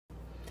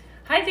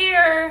Hi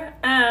there,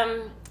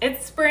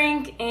 it's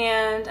spring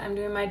and I'm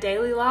doing my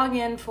daily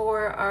login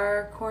for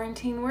our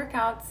quarantine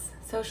workouts,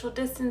 social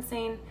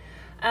distancing.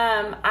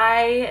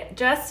 I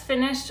just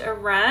finished a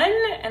run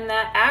and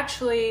that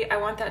actually, I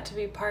want that to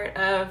be part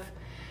of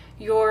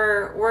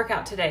your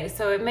workout today.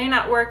 So it may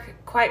not work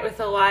quite with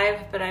the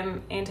live, but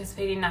I'm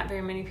anticipating not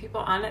very many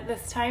people on it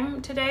this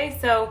time today.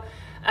 So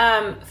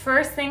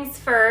first things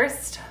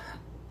first,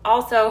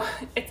 also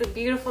it's a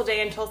beautiful day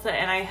in Tulsa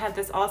and I had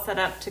this all set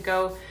up to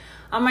go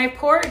on my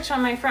porch,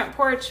 on my front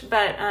porch,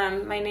 but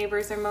my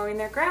neighbors are mowing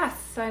their grass.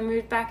 So I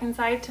moved back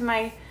inside to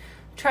my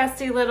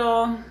trusty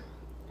little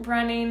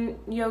running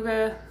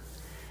yoga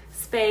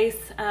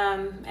space,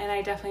 and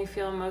I definitely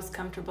feel most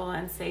comfortable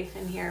and safe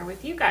in here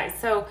with you guys.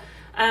 So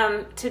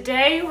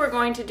today we're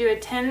going to do a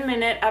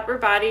 10-minute upper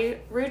body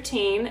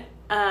routine,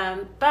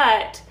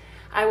 but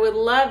I would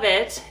love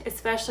it,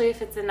 especially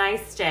if it's a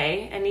nice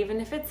day, and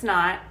even if it's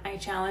not, I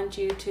challenge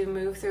you to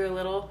move through a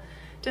little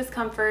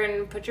discomfort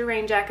and put your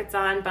rain jackets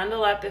on,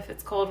 bundle up if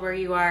it's cold where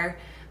you are,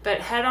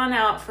 but head on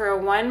out for a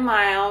 1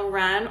 mile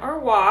run or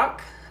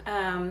walk.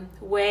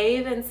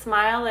 Wave and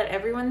smile at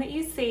everyone that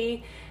you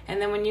see,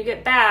 and then when you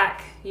get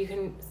back you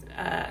can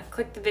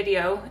click the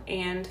video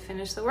and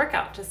finish the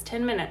workout, just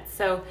 10 minutes.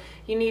 So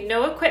you need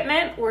no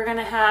equipment. We're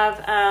gonna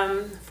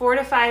have 4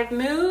 to 5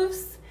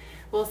 moves.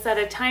 We'll set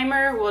a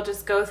timer, we'll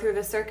just go through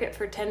the circuit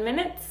for 10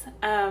 minutes,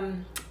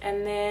 and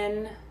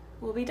then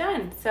we'll be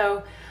done.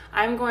 So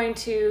I'm going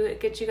to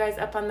get you guys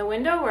up on the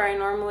window where I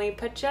normally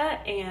put you,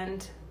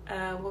 and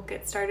we'll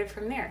get started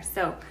from there.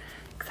 So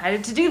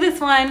excited to do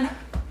this one.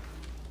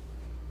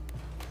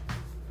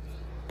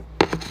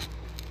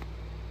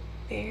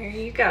 There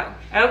you go.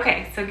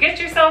 Okay, so get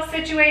yourself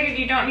situated.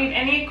 You don't need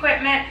any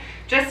equipment,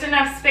 just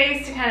enough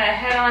space to kind of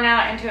head on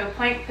out into a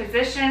plank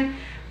position.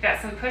 We've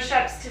got some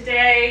push-ups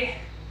today.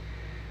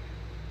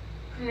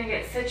 I'm gonna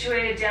get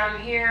situated down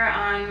here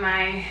on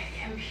my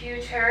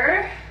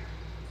computer.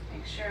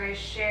 Make sure I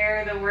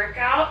share the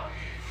workout.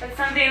 That's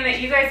something that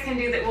you guys can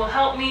do that will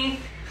help me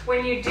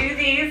when you do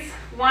these.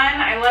 One,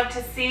 I love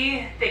to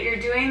see that you're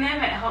doing them.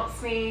 It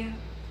helps me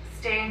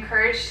stay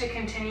encouraged to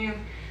continue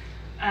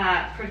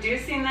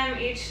producing them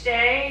each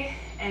day.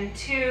 And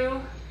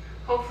two,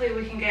 hopefully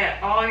we can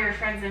get all your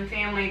friends and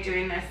family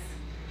doing this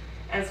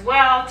as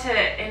well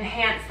to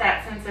enhance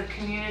that sense of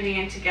community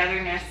and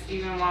togetherness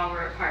even while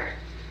we're apart.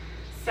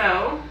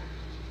 So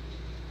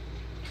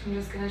I'm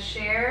just going to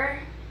share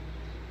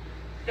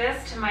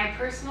this to my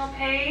personal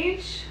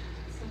page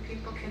so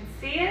people can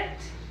see it,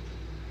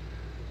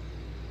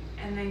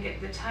 and then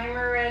get the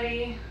timer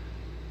ready.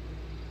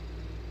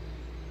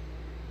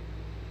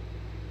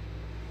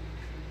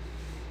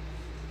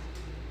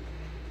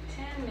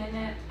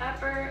 Minute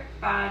upper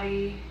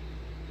body,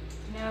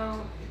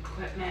 no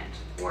equipment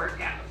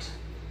workout.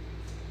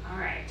 All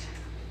right.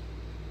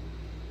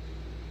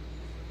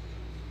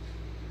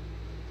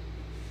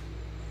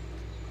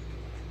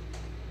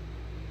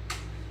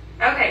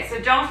 Okay, so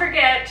don't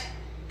forget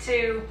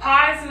to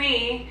pause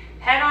me,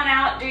 head on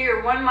out, do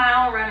your 1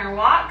 mile run or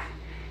walk,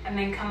 and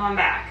then come on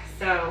back.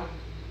 So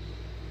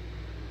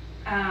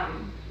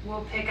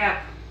we'll pick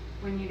up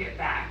when you get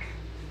back.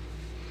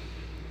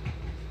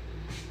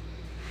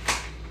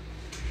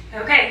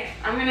 Okay,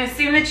 I'm gonna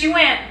assume that you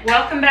went.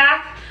 Welcome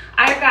back.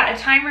 I've got a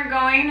timer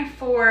going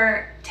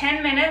for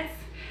 10 minutes.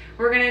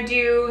 We're gonna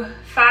do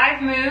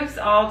 5 moves.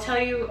 I'll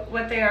tell you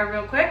what they are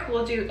real quick.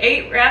 We'll do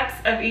 8 reps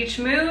of each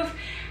move.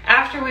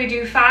 After we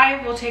do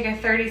 5, we'll take a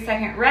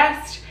 30-second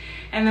rest,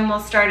 and then we'll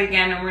start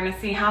again, and we're gonna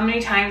see how many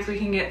times we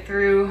can get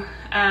through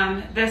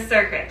this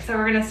circuit. So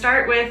we're gonna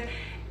start with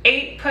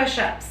 8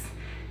 push-ups.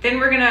 Then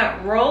we're gonna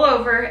roll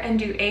over and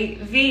do 8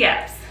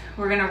 V-ups.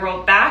 We're gonna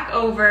roll back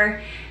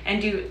over and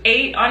do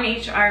 8 on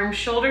each arm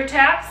shoulder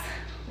taps,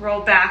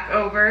 roll back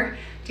over,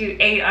 do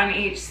 8 on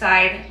each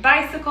side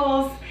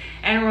bicycles,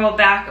 and roll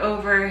back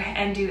over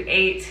and do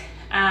 8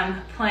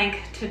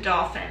 plank to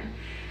dolphin.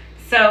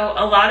 So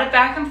a lot of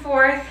back and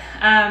forth,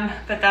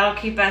 but that'll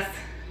keep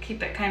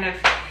it kind of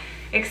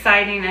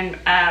exciting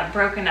and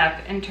broken up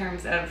in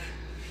terms of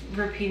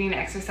repeating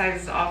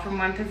exercises all from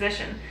one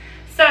position.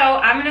 So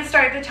I'm gonna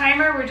start the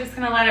timer. We're just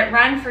gonna let it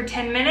run for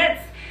 10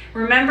 minutes.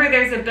 Remember,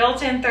 there's a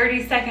built-in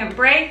 30-second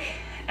break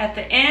at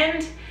the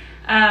end,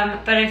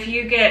 but if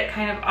you get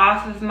kind of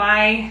off of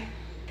my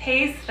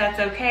pace, that's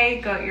okay.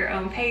 Go at your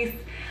own pace,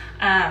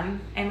 and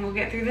we'll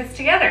get through this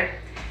together.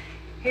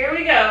 Here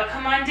we go.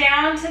 Come on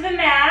down to the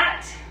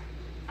mat.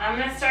 I'm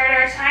going to start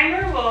our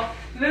timer. We'll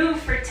move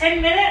for 10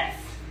 minutes,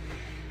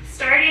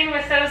 starting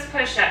with those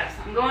push-ups.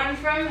 I'm going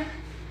from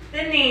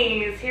the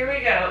knees. Here we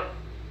go.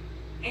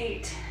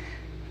 8,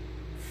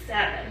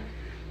 7,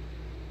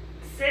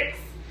 6,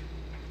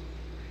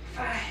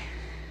 5,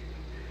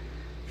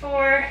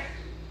 4,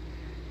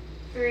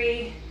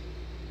 3,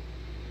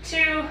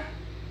 2,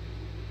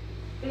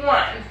 1.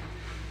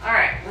 All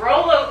right,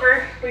 roll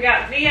over. We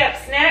got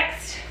V-ups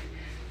next.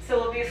 So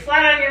we'll be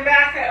flat on your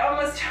back. I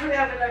almost don't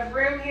have enough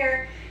room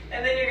here.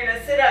 And then you're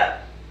gonna sit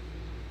up.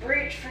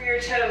 Reach for your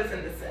toes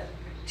in the sit.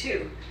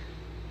 2,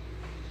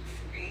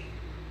 3,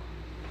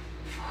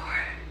 4,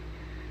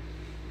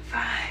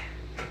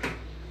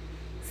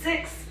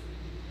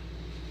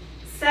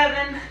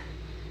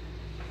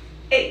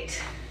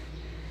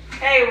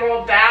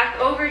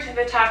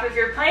 the top of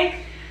your plank.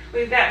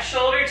 We've got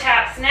shoulder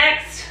taps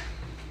next.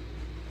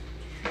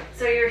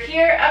 So you're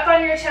here up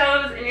on your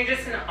toes and you're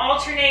just gonna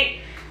alternate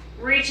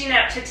reaching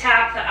up to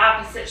tap the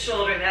opposite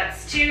shoulder.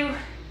 That's 2,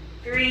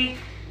 3,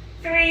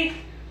 3,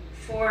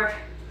 4,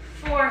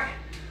 4,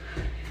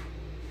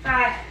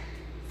 5,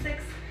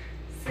 6,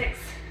 6,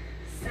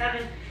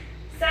 7,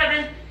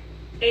 7,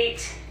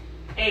 8,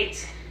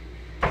 8.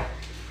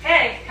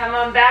 Okay, come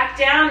on back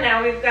down.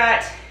 Now we've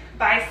got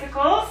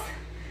bicycles.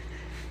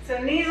 So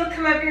knees will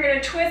come up. You're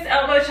going to twist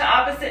elbow to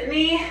opposite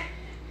knee.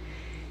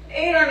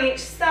 8 on each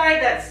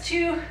side. That's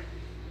 2,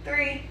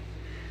 3,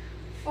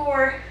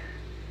 4,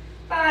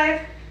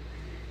 5,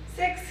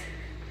 6,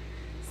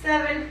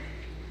 7,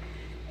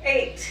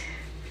 8.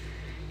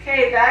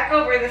 Okay, back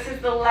over. This is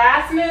the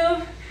last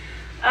move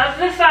of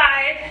the 5,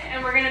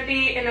 and we're going to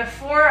be in a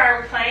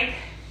forearm plank,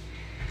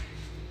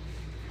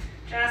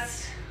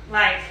 just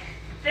like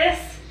this.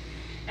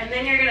 And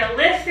then you're going to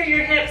lift through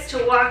your hips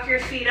to walk your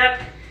feet up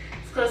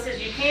as close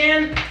as you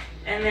can,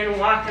 and then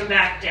walk them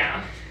back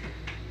down.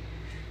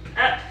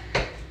 Up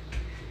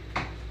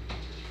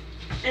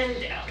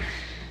and down.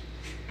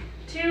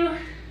 2,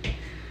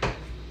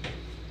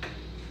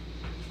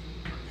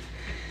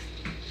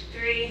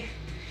 3.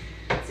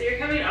 So you're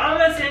coming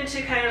almost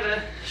into kind of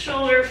a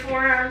shoulder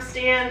forearm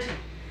stand,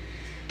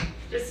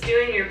 just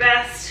doing your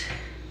best.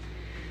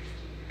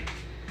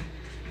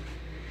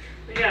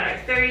 We got our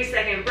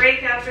 30-second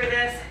break after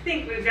this. I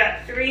think we've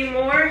got 3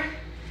 more.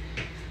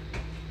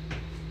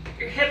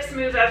 Your hips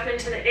move up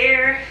into the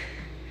air.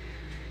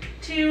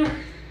 2.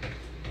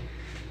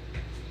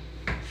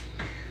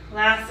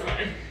 Last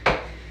one.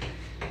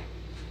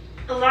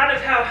 A lot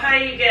of how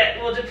high you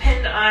get will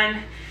depend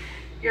on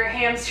your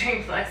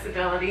hamstring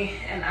flexibility,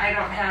 and I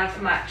don't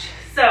have much.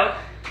 So,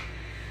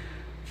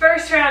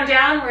 first round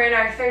down, we're in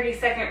our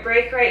 30-second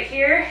break right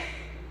here.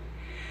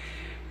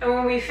 And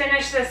when we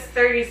finish this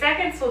 30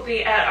 seconds, we'll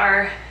be at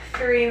our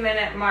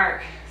 3-minute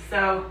mark.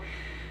 So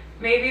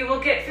maybe we'll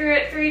get through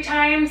it 3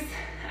 times.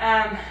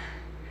 I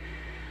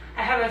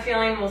have a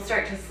feeling we'll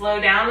start to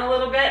slow down a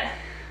little bit.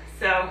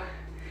 So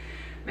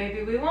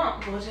maybe we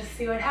won't. We'll just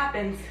see what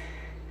happens.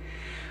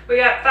 We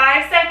got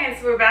 5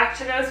 seconds. We're back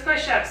to those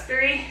push-ups.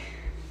 3,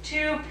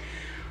 2,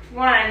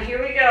 1.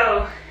 Here we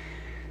go.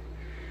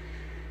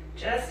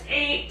 Just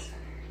 8,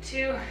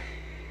 2,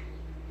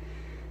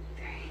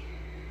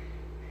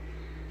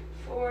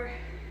 4,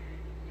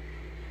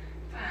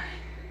 5,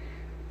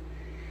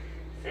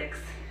 6,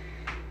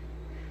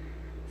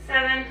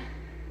 7,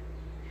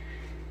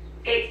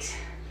 8.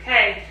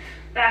 Okay,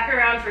 back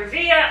around for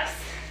V-ups.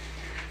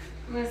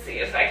 I'm gonna see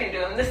if I can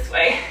do them this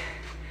way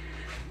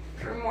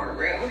for more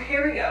room.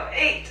 Here we go.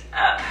 8,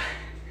 up,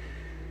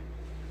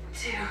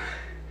 2, 3,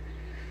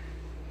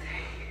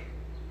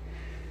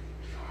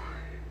 4,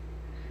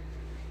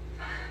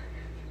 5,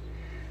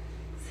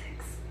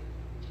 6,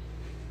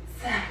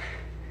 7,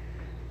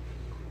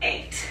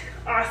 8.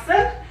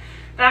 Awesome.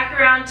 Back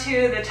around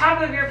to the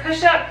top of your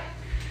push-up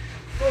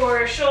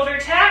for shoulder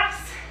taps.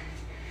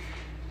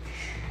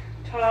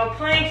 Tall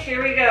plank.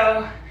 Here we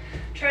go.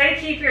 Try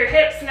to keep your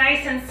hips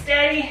nice and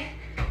steady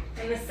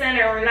in the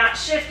center. We're not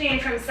shifting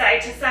from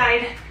side to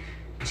side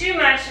too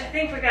much. I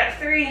think we got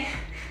 3,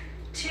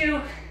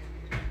 2,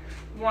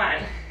 1.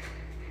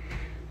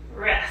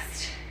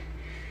 Rest.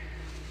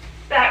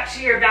 Back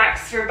to your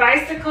backs for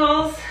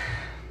bicycles.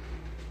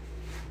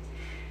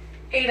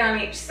 8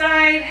 on each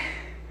side.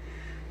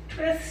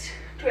 Twist,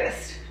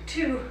 twist.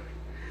 2,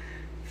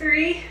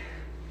 3,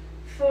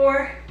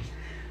 4,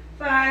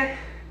 5,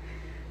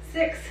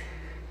 6,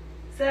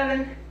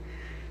 7,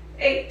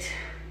 8.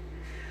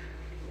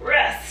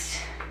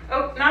 Rest.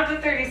 Oh, not the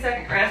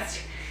 30-second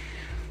rest.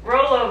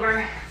 Roll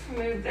over.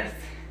 Move this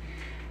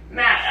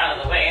mat out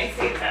of the way and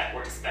see if that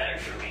works better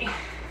for me.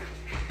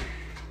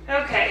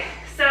 Okay,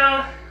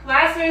 so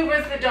last move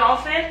was the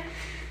dolphin.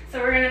 So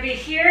we're going to be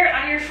here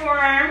on your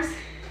forearms.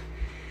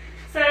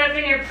 Set up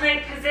in your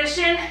plank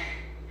position,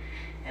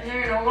 and then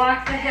you're going to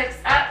walk the hips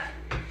up,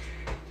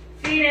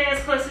 feet in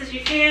as close as you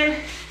can.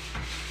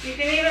 You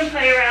can even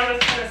play around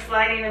with kind of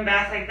sliding them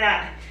back like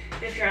that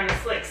if you're on a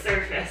slick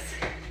surface.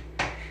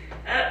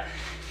 Up,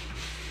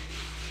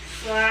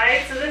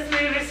 slide. So this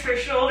move is for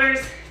shoulders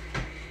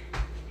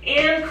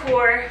and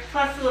core,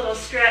 plus a little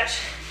stretch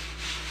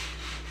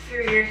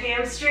through your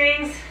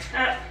hamstrings.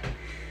 Up,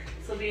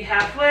 this will be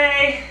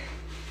halfway,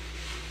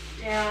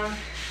 down,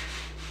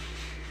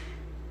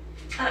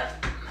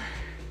 up,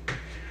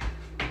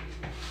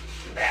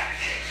 back.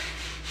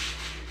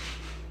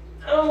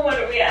 Oh, what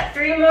are we at?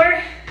 3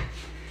 more?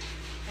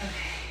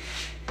 Okay.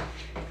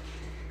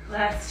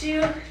 Last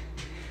 2.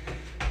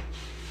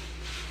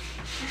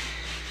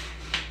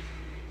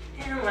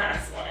 And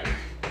last one.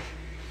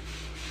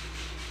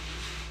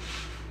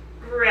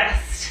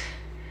 Rest.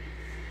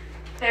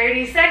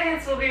 30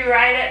 seconds. We'll be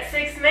right at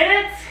 6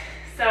 minutes.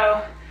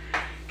 So,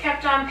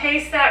 kept on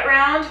pace that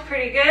round.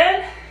 Pretty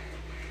good.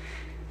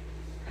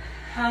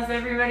 How's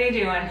everybody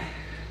doing?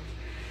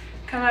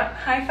 Come up,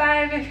 high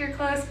five if you're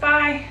close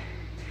by.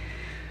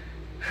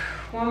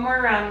 One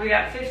more round, we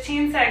got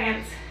 15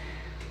 seconds.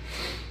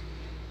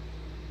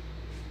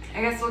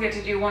 I guess we'll get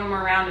to do one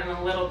more round in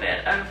a little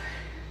bit of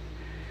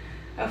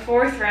a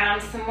fourth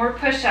round, some more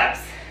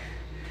push-ups.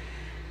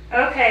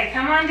 Okay,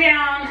 come on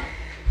down.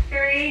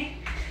 3,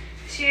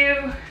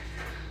 2,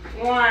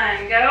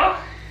 1, go.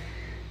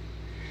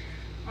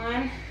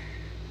 1,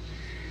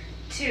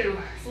 2,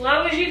 as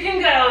low as you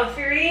can go.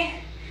 3,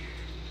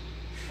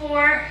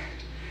 4,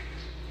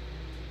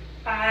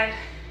 5,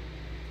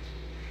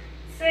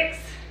 6,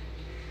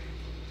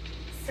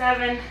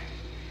 7,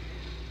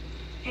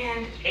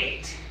 and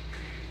 8.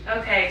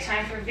 Okay,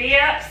 time for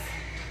V-ups.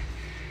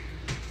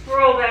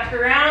 Roll back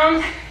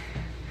around,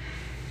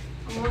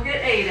 and we'll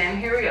get 8 in.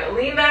 Here we go.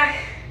 Lean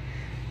back,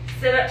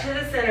 sit up to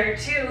the center.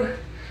 2,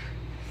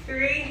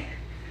 3,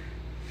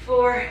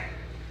 4,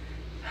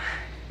 5,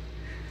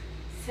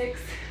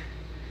 6,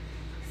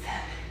 7,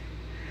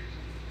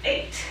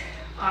 8.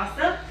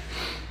 Awesome.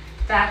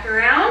 Back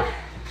around,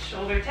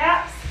 shoulder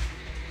taps.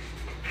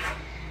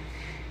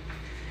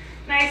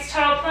 Nice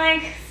tall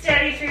plank,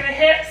 steady through the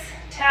hips.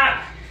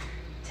 Tap,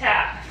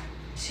 tap.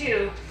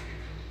 2,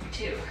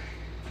 2,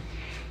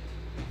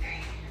 3,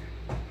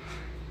 4.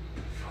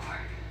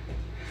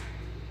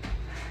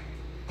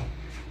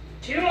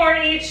 2 more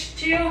each.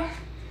 2,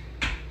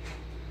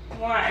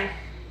 1.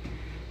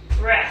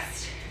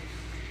 Rest.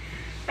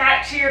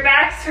 Back to your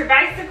backs for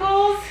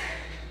bicycles.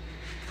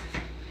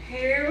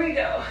 Here we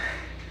go.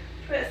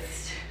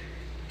 Twist.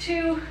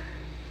 2,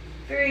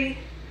 3,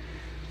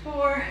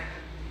 4,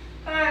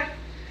 5,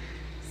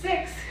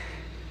 6,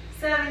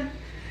 7,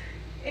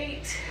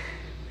 8.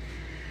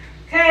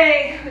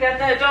 Okay, we got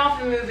that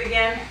dolphin move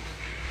again.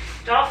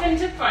 Dolphin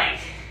to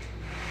plank.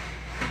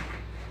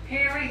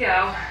 Here we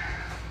go.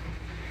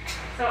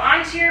 So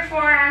onto your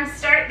forearms.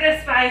 Start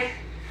this by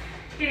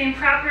getting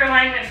proper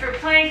alignment for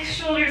plank.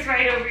 Shoulders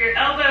right over your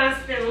elbows.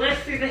 Then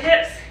lift through the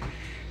hips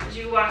as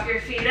you walk your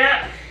feet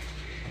up.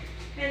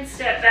 And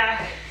step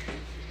back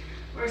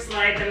or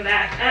slide them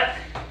back up.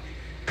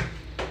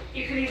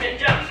 You could even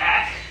jump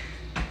back.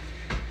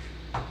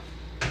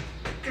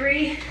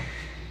 3.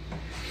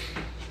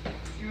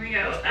 Here we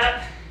go.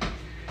 Up,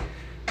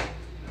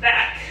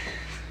 back,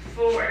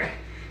 4,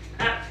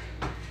 up,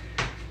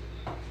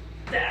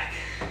 back.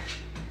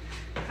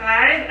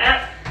 5,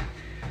 up,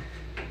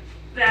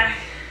 back,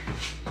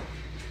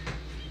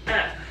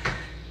 up,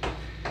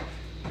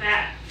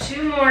 back.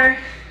 2 more.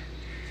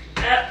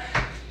 Up,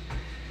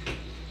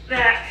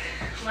 back.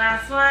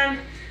 Last one.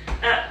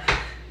 Up,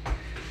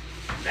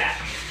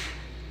 back.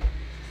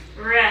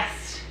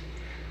 Rest.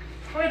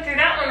 Went through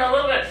that one a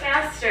little bit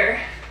faster.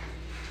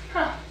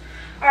 Huh.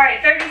 All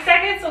right, 30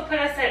 seconds will put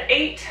us at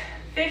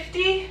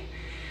 8:50.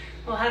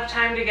 We'll have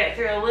time to get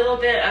through a little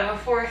bit of a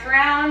fourth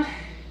round,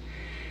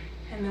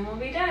 and then we'll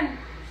be done.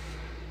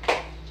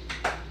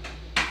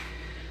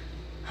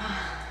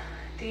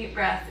 Deep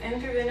breath in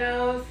through the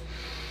nose.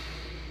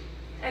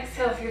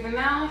 Exhale through the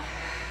mouth.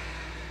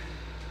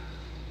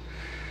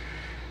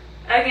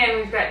 Again,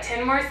 we've got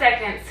 10 more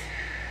seconds.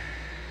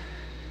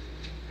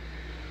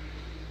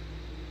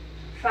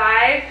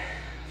 5,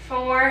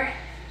 4,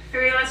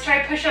 3. Let's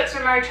try push-ups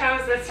from our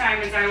toes this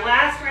time. It's our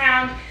last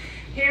round.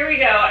 Here we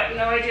go. I have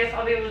no idea if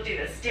I'll be able to do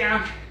this.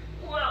 Down.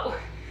 Whoa.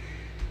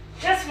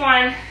 Just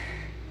 1,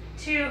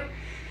 2,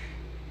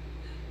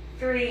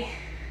 3,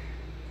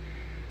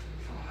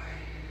 4,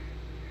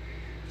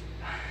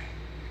 5,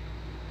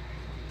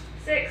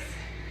 6,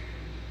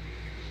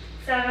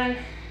 7,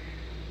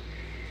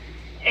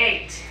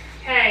 8.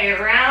 Okay,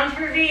 a round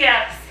for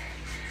V-ups.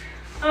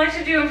 I like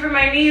to do them for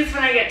my knees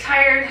when I get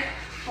tired.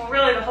 Well,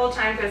 really the whole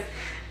time, because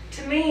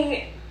to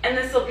me, and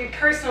this will be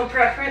personal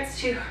preference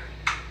too,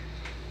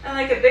 I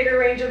like a bigger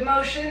range of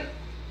motion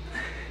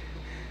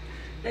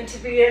than to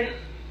be in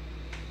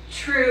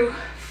true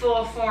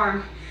full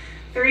form.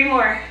 3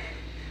 more.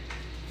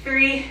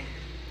 3,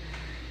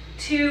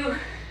 2,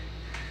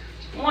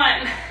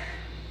 1.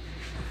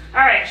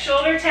 All right,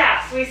 shoulder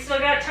taps. We still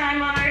got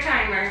time on our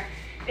timer.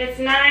 It's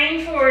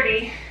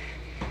 9:40.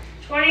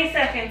 20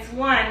 seconds.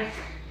 1,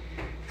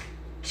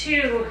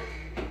 2,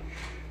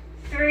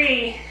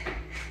 3,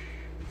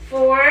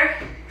 4,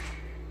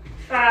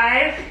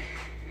 5,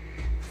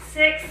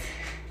 6,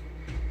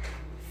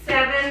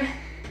 7,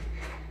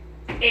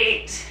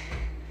 8.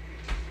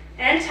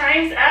 And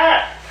time's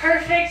up.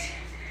 Perfect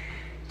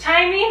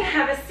timing.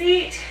 Have a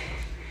seat.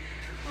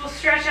 We'll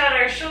stretch out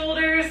our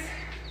shoulders.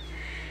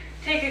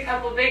 Take a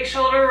couple big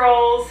shoulder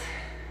rolls.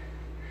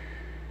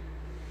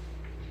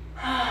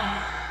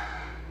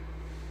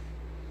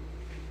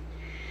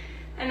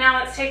 And now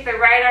let's take the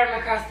right arm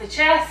across the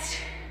chest.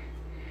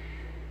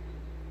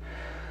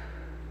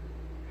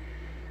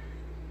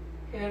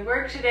 Good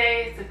work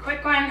today. It's a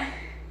quick one,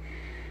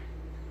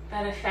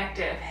 but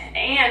effective.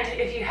 And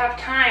if you have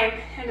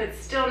time and it's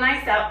still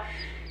nice out,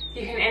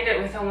 you can end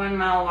it with a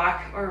 1-mile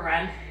walk or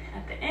run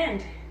at the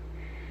end.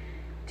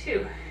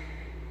 2.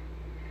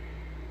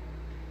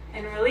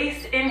 And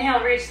release.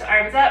 Inhale, reach the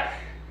arms up.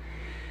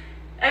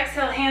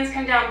 Exhale, hands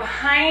come down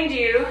behind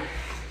you.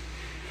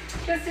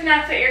 Just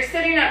enough that you're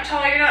sitting up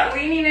tall. You're not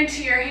leaning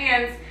into your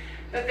hands,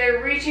 but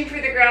they're reaching for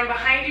the ground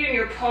behind you, and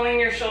you're pulling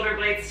your shoulder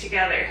blades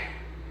together.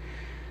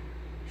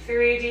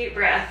 3 deep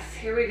breaths.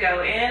 Here we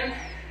go. In,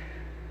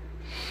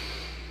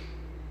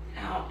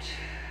 out.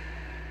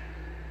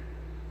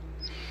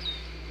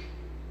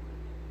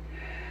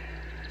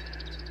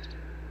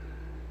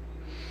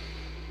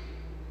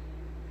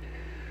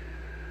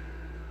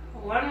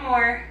 One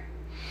more.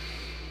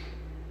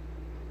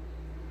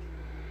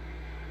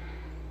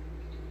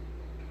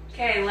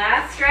 Okay,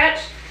 last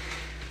stretch.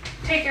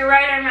 Take your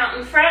right arm out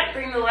in front,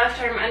 bring the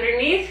left arm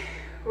underneath,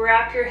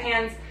 wrap your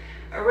hands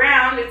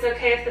around. It's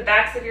okay if the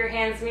backs of your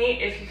hands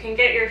meet. If you can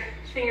get your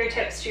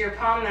fingertips to your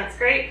palm, that's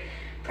great.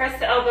 Press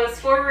the elbows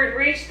forward,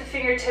 reach the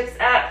fingertips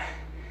up.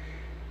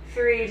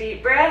 3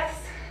 deep breaths.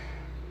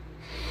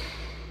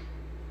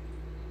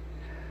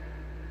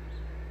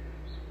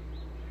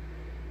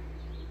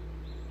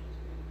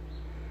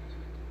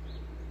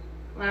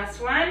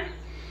 Last one.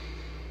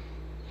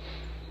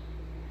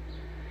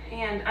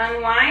 And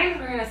unwind.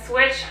 We're going to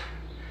switch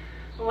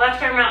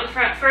left arm out in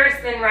front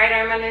first, then right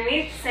arm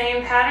underneath.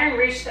 Same pattern.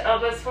 Reach the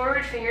elbows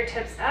forward,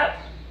 fingertips up.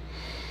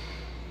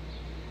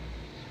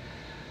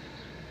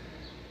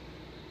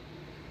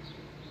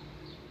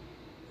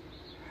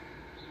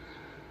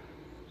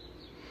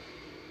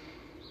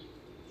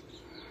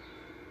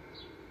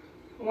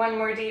 One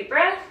more deep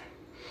breath.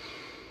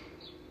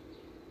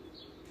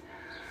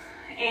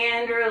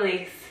 And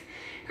release.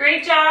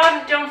 Great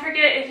job. Don't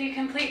forget, if you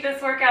complete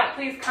this workout,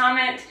 please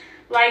comment,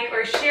 like,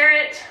 or share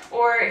it.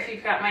 Or if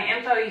you've got my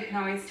info, you can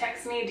always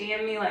text me,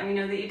 DM me, let me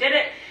know that you did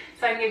it,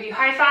 so I can give you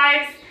high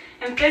fives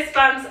and fist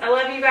bumps. I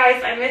love you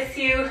guys. I miss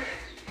you.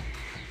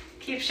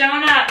 Keep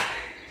showing up.